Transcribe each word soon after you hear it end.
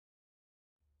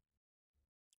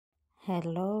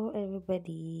Hello,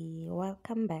 everybody.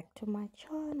 Welcome back to my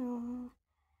channel.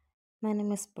 My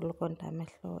name is Pulukonta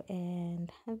Mehlo,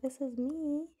 and this is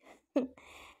me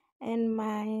and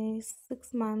my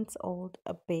 6 months old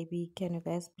baby. Can you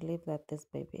guys believe that this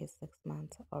baby is 6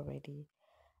 months already?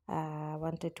 I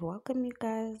wanted to welcome you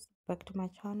guys back to my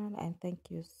channel and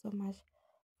thank you so much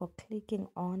for clicking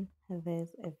on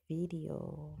this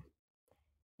video.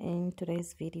 In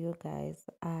today's video, guys,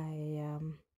 I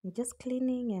am just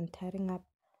cleaning and tidying up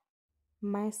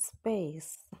my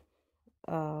space.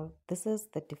 This is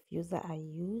the diffuser I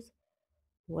use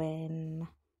when,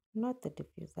 not the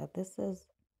diffuser, this is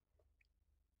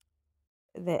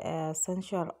the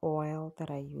essential oil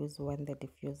that I use when the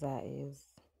diffuser is,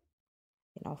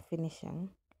 finishing.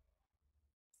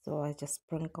 So I just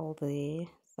sprinkle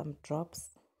some drops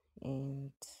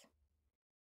and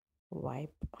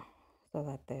wipe so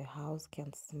that the house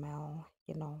can smell.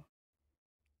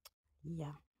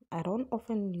 Yeah, I don't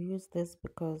often use this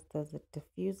because there's a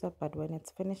diffuser, but when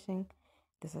it's finishing,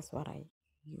 this is what I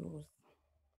use.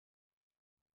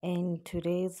 In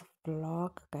today's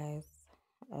vlog, guys,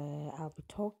 I'll be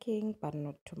talking, but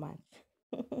not too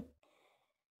much.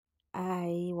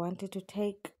 I wanted to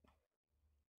take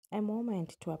a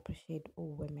moment to appreciate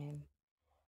all women,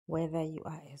 whether you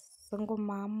are a single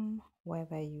mom,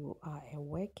 whether you are a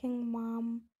working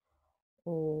mom,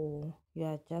 or you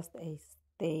are just a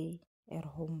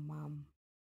stay-at-home mom.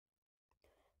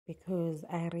 Because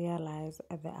I realize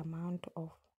the amount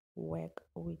of work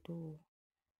we do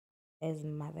as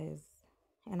mothers.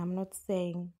 And I'm not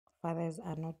saying fathers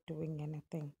are not doing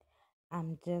anything.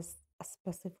 I'm just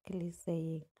specifically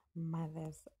saying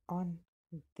mothers on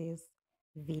this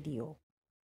video.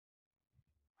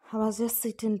 I was just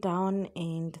sitting down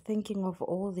and thinking of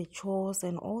all the chores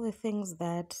and all the things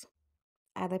that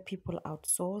other people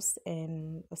outsource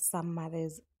and some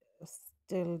mothers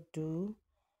still do.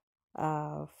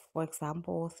 For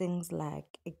example, things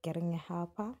like getting a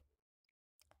helper.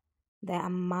 The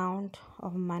amount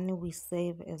of money we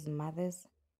save as mothers,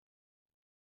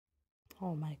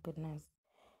 oh my goodness.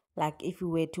 Like if we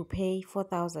were to pay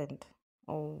 4,000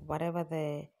 or whatever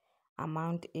the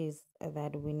amount is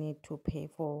that we need to pay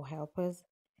for helpers,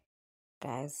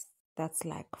 guys, that's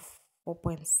like 4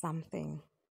 point something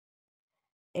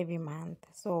every month.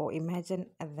 So imagine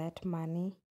that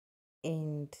money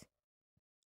and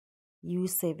you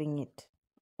saving it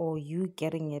or you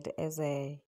getting it as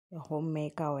a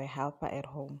homemaker or a helper at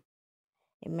home.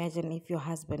 Imagine if your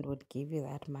husband would give you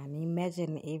that money.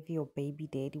 Imagine if your baby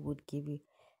daddy would give you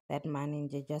that money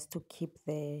just to keep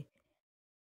the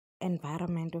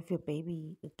environment of your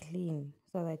baby clean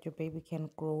so that your baby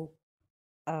can grow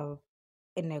uh,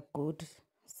 in a good,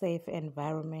 safe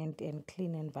environment and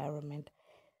clean environment.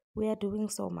 We are doing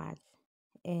so much.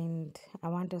 And I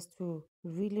want us to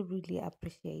really, really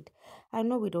appreciate. I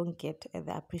know we don't get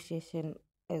the appreciation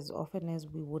as often as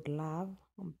we would love,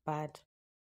 but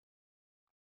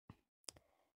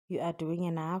you are doing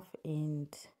enough, and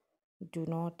do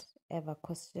not ever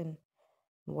question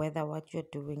whether what you're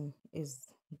doing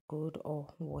is good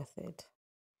or worth it.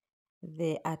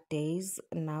 There are days,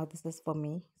 now this is for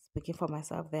me, speaking for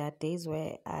myself, there are days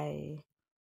where I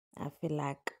feel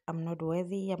like I'm not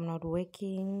worthy, I'm not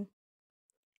working,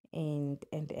 and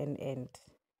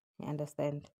you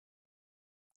understand.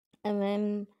 And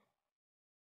then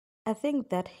I think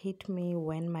that hit me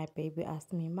when my baby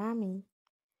asked me, Mommy,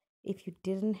 if you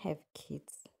didn't have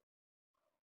kids,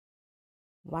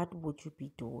 what would you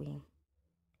be doing?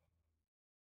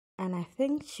 And I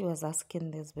think she was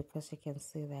asking this because she can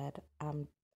see that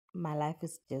my life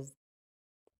is just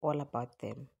all about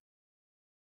them.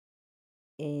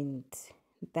 And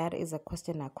that is a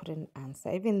question I couldn't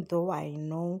answer, even though I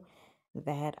know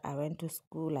that I went to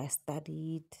school, I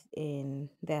studied, and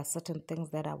there are certain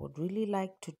things that I would really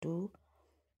like to do.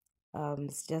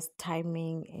 It's just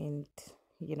timing, and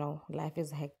life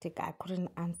is hectic. I couldn't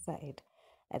answer it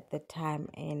at the time,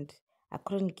 and I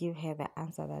couldn't give her the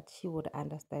answer that she would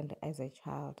understand as a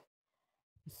child.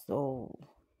 So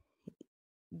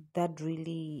that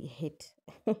really hit.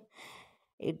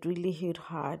 It really hit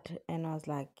hard, and I was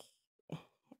like,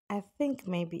 I think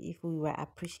maybe if we were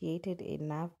appreciated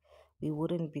enough, we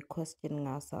wouldn't be questioning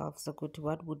ourselves. So good,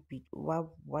 what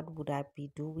would I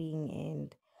be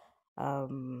doing,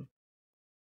 and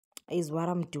is what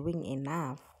I'm doing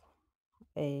enough?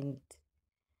 And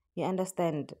you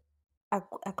understand, I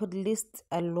could list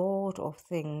a lot of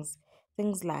things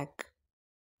like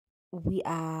we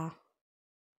are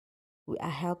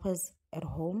helpers at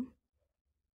home,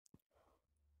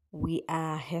 we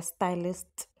are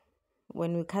hairstylists.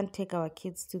 When we can't take our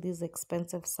kids to these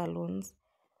expensive salons,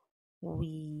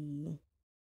 we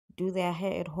do their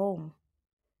hair at home.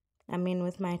 I mean,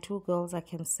 with my two girls, I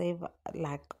can save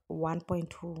like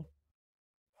 1.2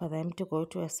 for them to go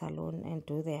to a salon and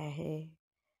do their hair.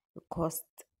 It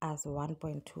costs us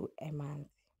 1.2 a month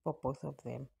for both of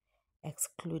them,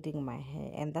 excluding my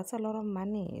hair. And that's a lot of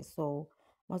money. So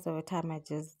most of the time, I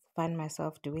just find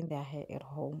myself doing their hair at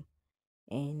home.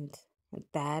 And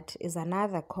that is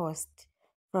another cost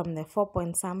from the 4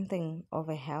 point something of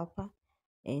a helper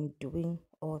in doing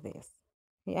all this.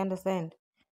 You understand?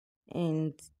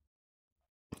 And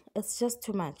it's just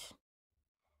too much.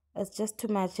 It's just too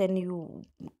much. And you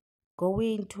go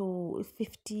into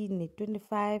 15,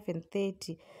 25, and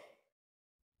 30.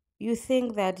 You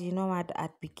think that, you know what,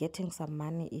 I'd be getting some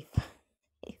money if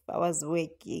if I was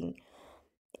working.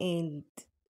 And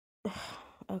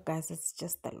oh guys, it's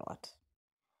just a lot.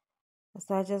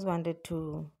 So I just wanted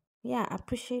to, yeah,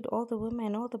 appreciate all the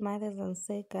women, all the mothers, and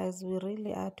say, guys, we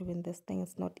really are doing this thing.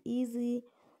 It's not easy,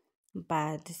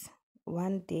 but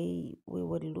one day we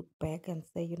will look back and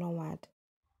say, you know what,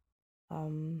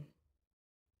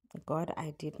 God,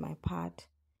 I did my part,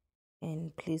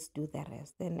 and please do the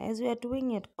rest. And as we are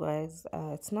doing it, guys,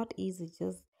 it's not easy.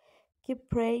 Just keep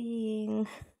praying.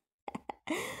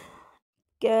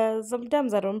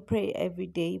 Sometimes I don't pray every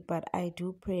day, but I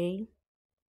do pray.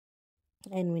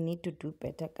 And we need to do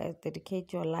better, guys.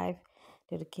 Dedicate your life,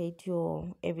 dedicate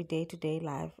your everyday to day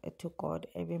life to God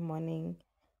every morning.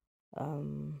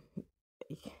 Um,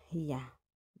 yeah,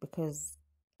 because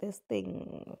this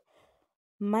thing,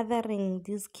 mothering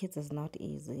these kids is not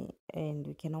easy, and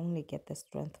we can only get the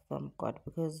strength from God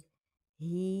because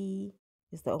He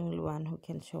is the only one who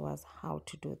can show us how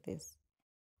to do this.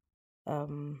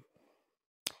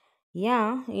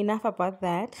 Yeah, enough about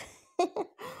that.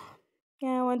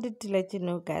 Yeah, I wanted to let you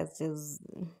know, guys, just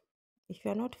if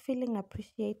you're not feeling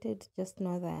appreciated, just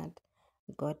know that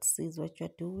God sees what you're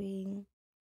doing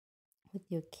with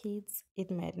your kids. It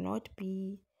might not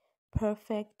be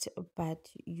perfect,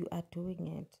 but you are doing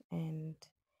it. And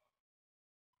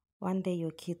one day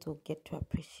your kids will get to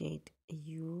appreciate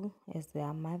you as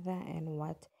their mother and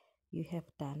what you have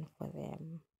done for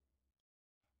them.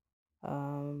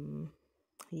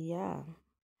 Yeah.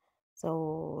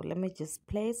 So let me just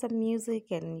play some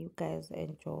music and you guys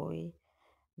enjoy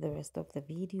the rest of the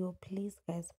video. Please,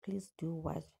 guys, please do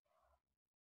watch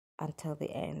until the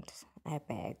end. I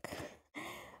beg.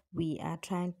 We are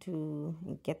trying to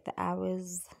get the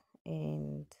hours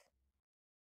and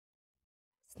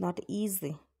it's not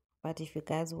easy. But if you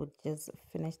guys would just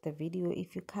finish the video,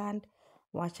 if you can't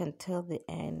watch until the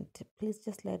end, please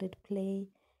just let it play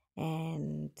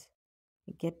and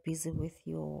get busy with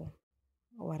your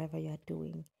whatever you're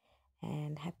doing.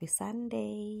 And happy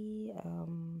Sunday.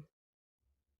 And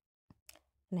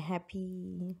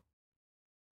happy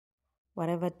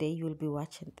whatever day you'll be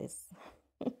watching this.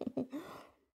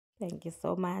 Thank you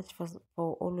so much for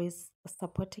always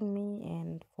supporting me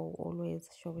and for always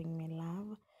showing me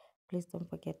love. Please don't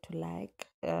forget to like.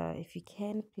 If you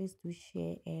can, please do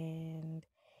share. And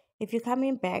if you're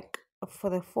coming back for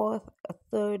the fourth,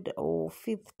 third, or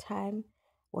fifth time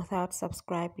without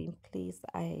subscribing, please,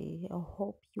 I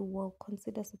hope you will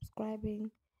consider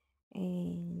subscribing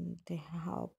and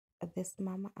help this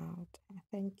mama out.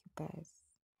 Thank you, guys.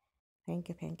 Thank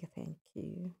you, thank you, thank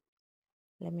you.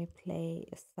 Let me play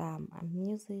some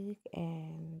music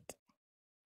and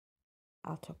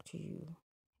I'll talk to you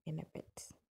in a bit.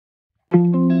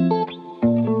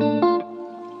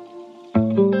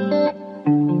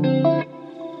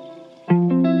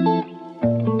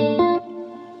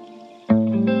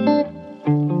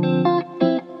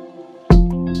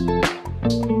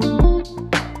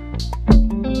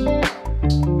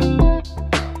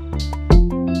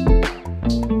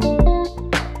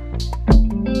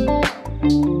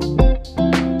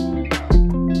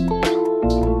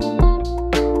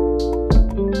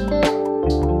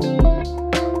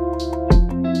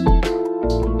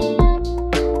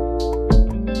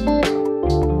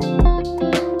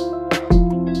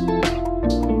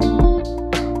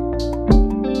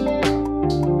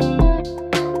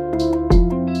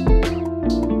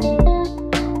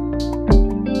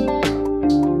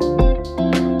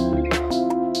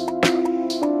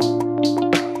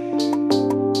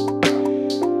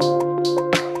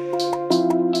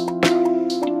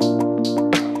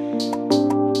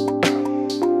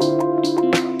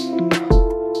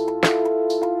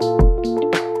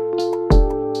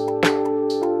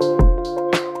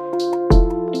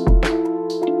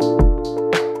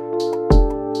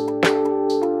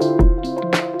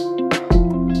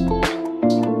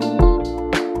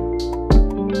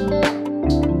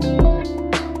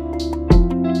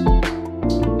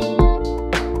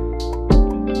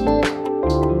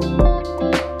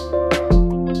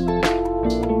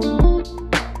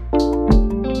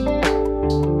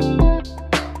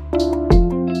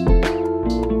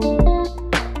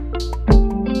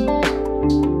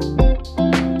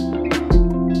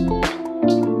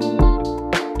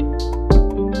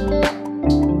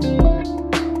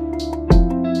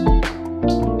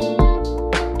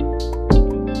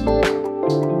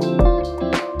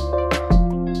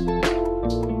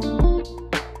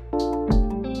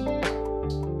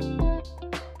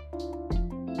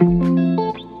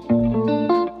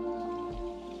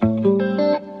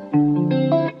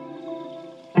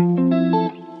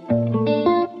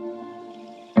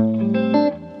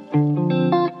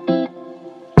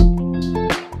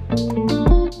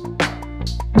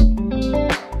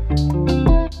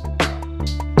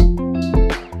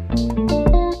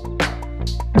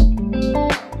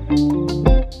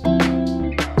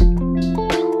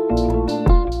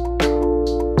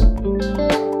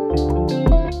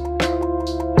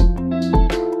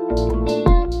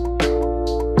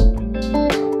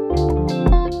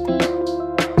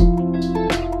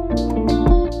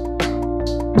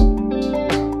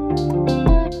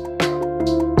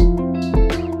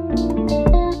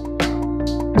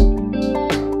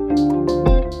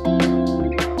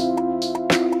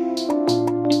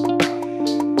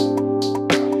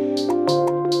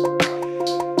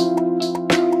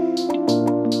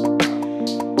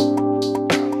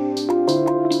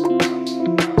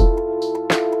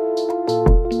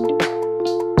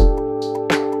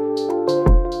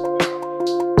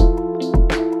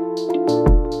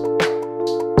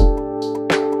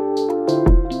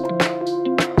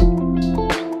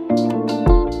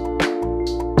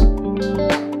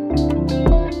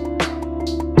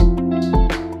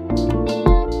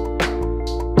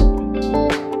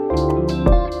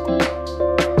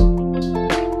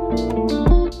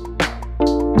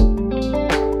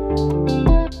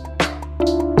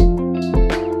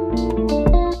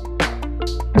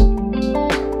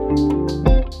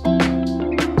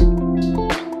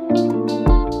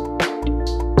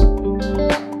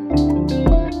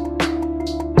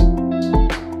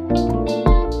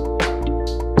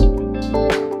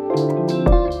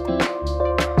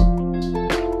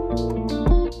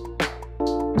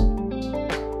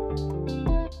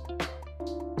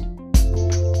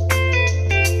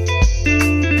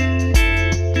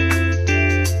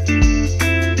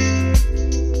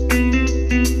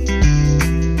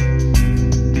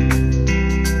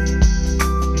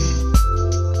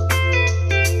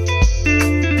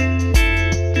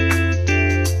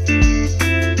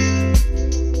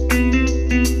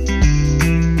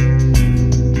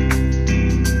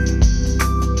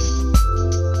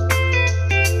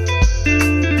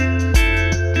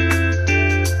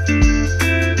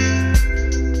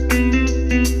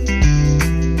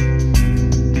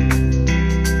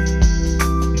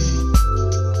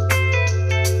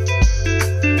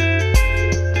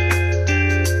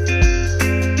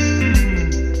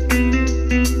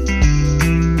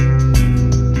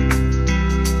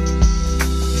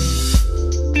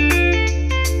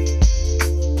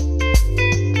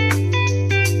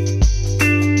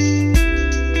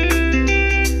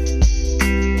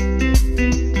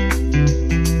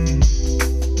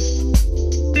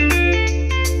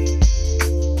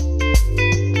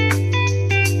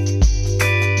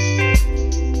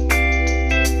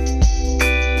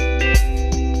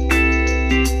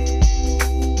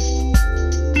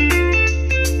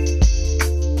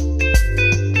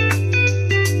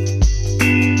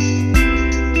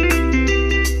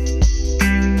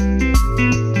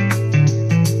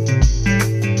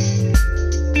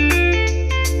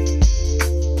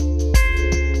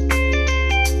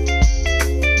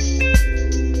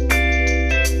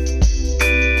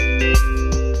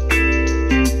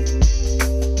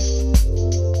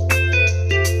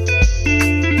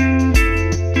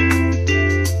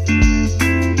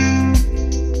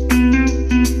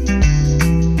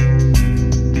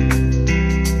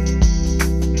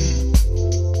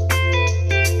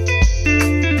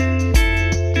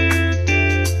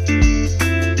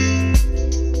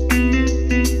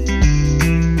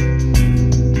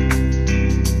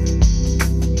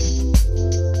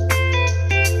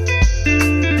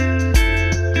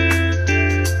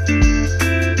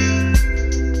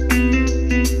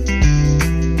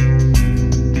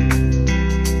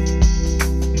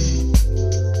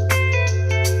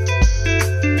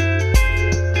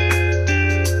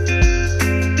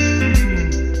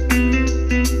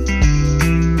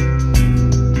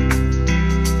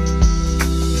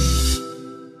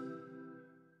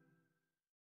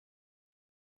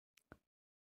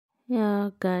 Yeah,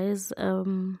 guys,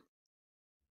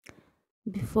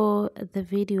 before the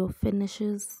video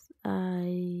finishes,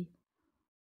 I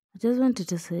just wanted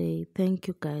to say thank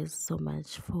you guys so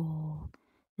much for,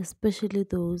 especially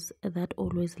those that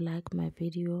always like my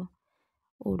video,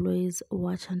 always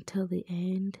watch until the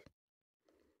end.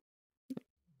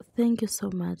 Thank you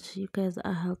so much. You guys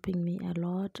are helping me a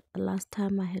lot. Last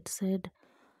time I had said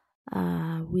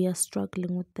we are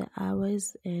struggling with the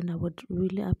hours, and I would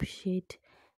really appreciate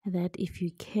that if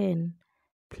you can,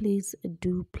 please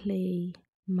do play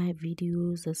my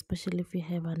videos, especially if you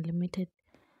have unlimited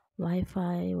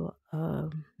Wi-Fi,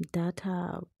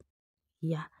 data.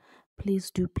 Yeah,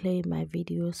 please do play my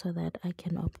video so that I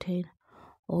can obtain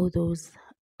all those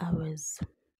hours.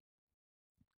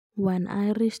 When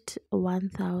I reached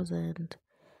 1,000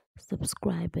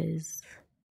 subscribers,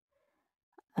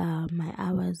 my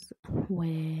hours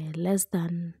were less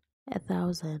than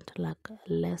 1,000, like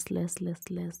less.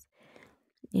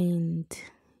 And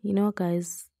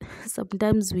guys,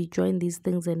 sometimes we join these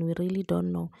things and we really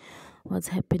don't know what's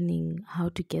happening, how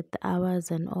to get the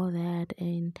hours and all that,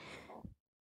 and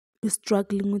we're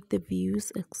struggling with the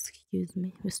views. Excuse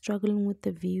me, we're struggling with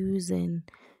the views, and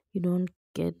you don't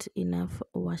get enough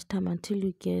watch time until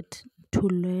you get to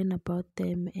learn about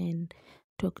them and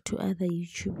talk to other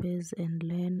YouTubers and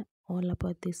learn all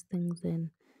about these things. And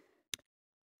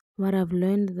what I've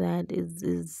learned that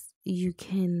is you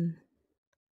can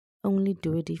only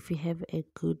do it if you have a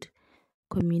good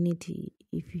community,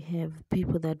 if you have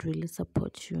people that really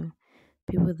support you,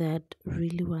 people that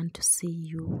really want to see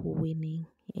you winning.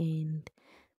 And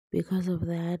because of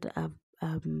that,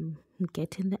 I'm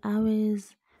getting the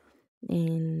hours,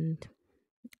 and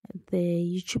the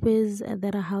YouTubers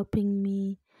that are helping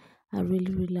me, I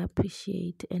really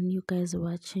appreciate. And you guys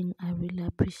watching, I really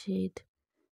appreciate.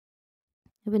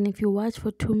 Even if you watch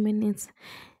for 2 minutes,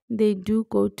 they do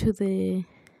go to the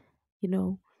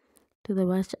to the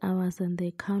watch hours and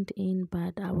they count in.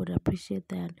 But I would appreciate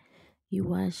that you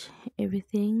watch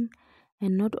everything,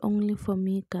 and not only for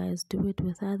me, guys, do it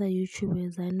with other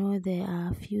YouTubers. I know there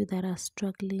are a few that are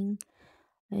struggling,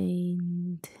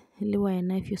 and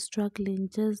Liwa, if you're struggling,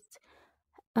 just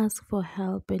ask for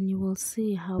help and you will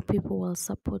see how people will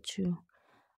support you.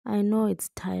 I know it's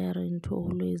tiring to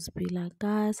always be like,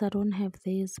 guys, I don't have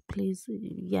this, please.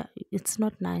 Yeah, it's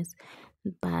not nice,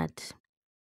 but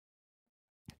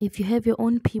if you have your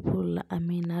own people, I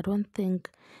mean, I don't think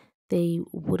they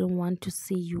wouldn't want to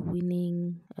see you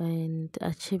winning and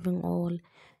achieving all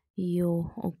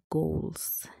your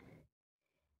goals.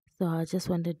 So I just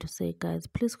wanted to say, guys,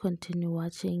 please continue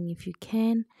watching. If you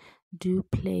can, do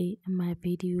play my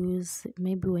videos.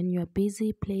 Maybe when you're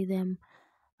busy, play them.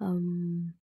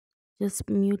 Just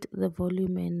mute the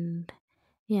volume and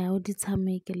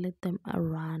make it, let them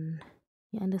run.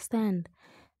 You understand?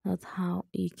 That's how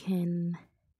you can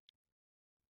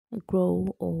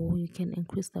grow, or you can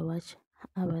increase the watch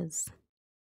hours.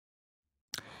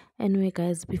 Anyway,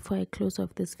 guys, before I close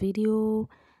off this video,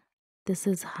 this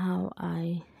is how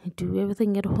I do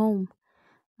everything at home.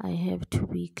 I have to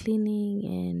be cleaning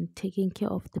and taking care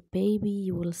of the baby.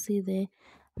 You will see there.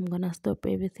 I'm gonna stop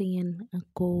everything and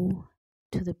go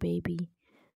to the baby.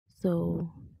 So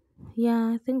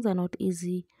yeah, things are not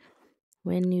easy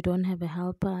when you don't have a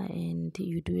helper and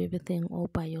you do everything all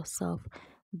by yourself,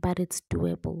 but it's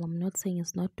doable. I'm not saying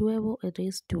it's not doable, it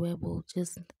is doable.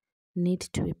 Just need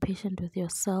to be patient with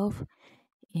yourself.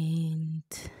 And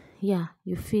yeah,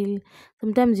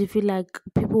 sometimes you feel like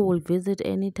people will visit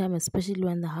anytime, especially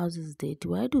when the house is dirty.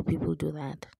 Why do people do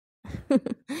that?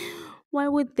 Why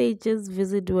would they just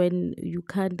visit when you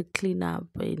can't clean up?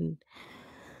 And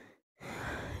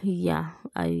yeah,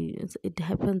 it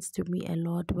happens to me a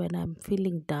lot when I'm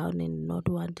feeling down and not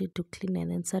wanting to clean,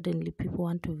 and then suddenly people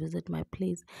want to visit my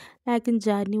place. Like, in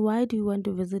Johnny, why do you want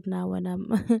to visit now when I'm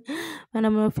when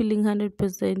I'm not feeling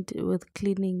 100% with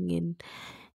cleaning? And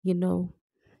you know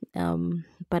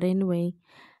but anyway,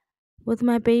 with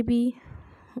my baby,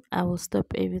 I will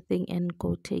stop everything and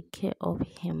go take care of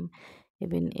him,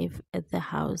 even if the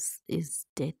house is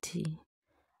dirty.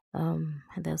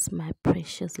 That's my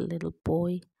precious little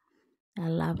boy. I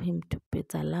love him to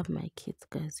bits. I love my kids,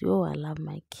 guys. I love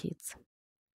my kids.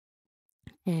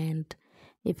 And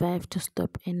if I have to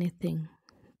stop anything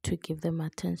to give them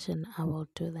attention, I will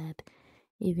do that.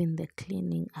 Even the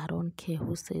cleaning, I don't care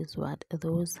who says what.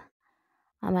 Those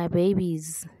are my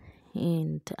babies,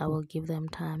 and I will give them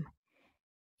time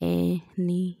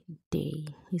any day.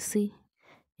 You see,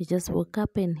 he just woke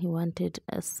up and he wanted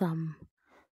some,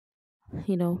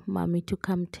 mommy to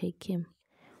come take him.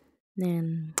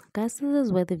 Then, guys, this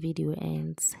is where the video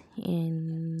ends.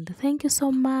 And thank you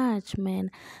so much, man.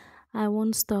 I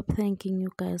won't stop thanking you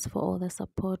guys for all the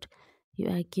support you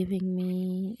are giving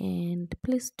me. And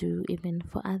please do, even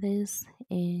for others.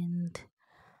 And,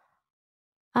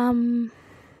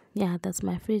 yeah, that's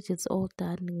my fridge. It's all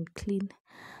done and clean.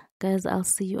 Guys, I'll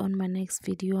see you on my next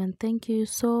video. And thank you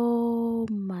so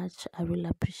much. I really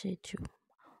appreciate you.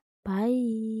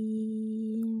 Bye.